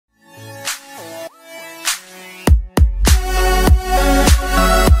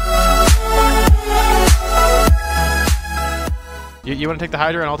you want to take the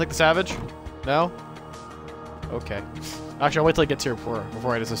Hydra and I'll take the Savage? No? Okay. Actually, I'll wait till he gets here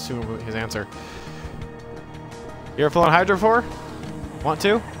before I just assume his answer. You ever flown Hydra before? Want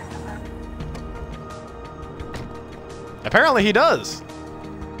to? Apparently he does!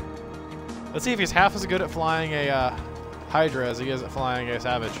 Let's see if he's half as good at flying a Hydra as he is at flying a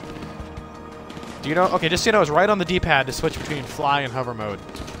Savage. Do you know? Okay, just so you know, it's right on the D-pad to switch between fly and hover mode.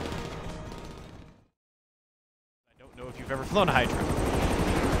 I don't know if you've ever flown a Hydra.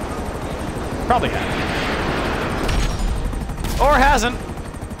 Probably have. Or hasn't.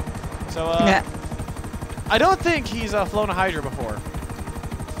 So, Yeah. I don't think he's flown a Hydra before.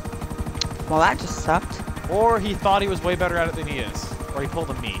 Well, that just sucked. Or he thought he was way better at it than he is. Or he pulled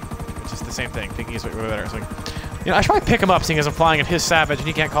a me, which is the same thing, thinking he's way better. So, you know, I should probably pick him up seeing as I'm flying in his Savage and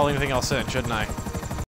he can't call anything else in, shouldn't I?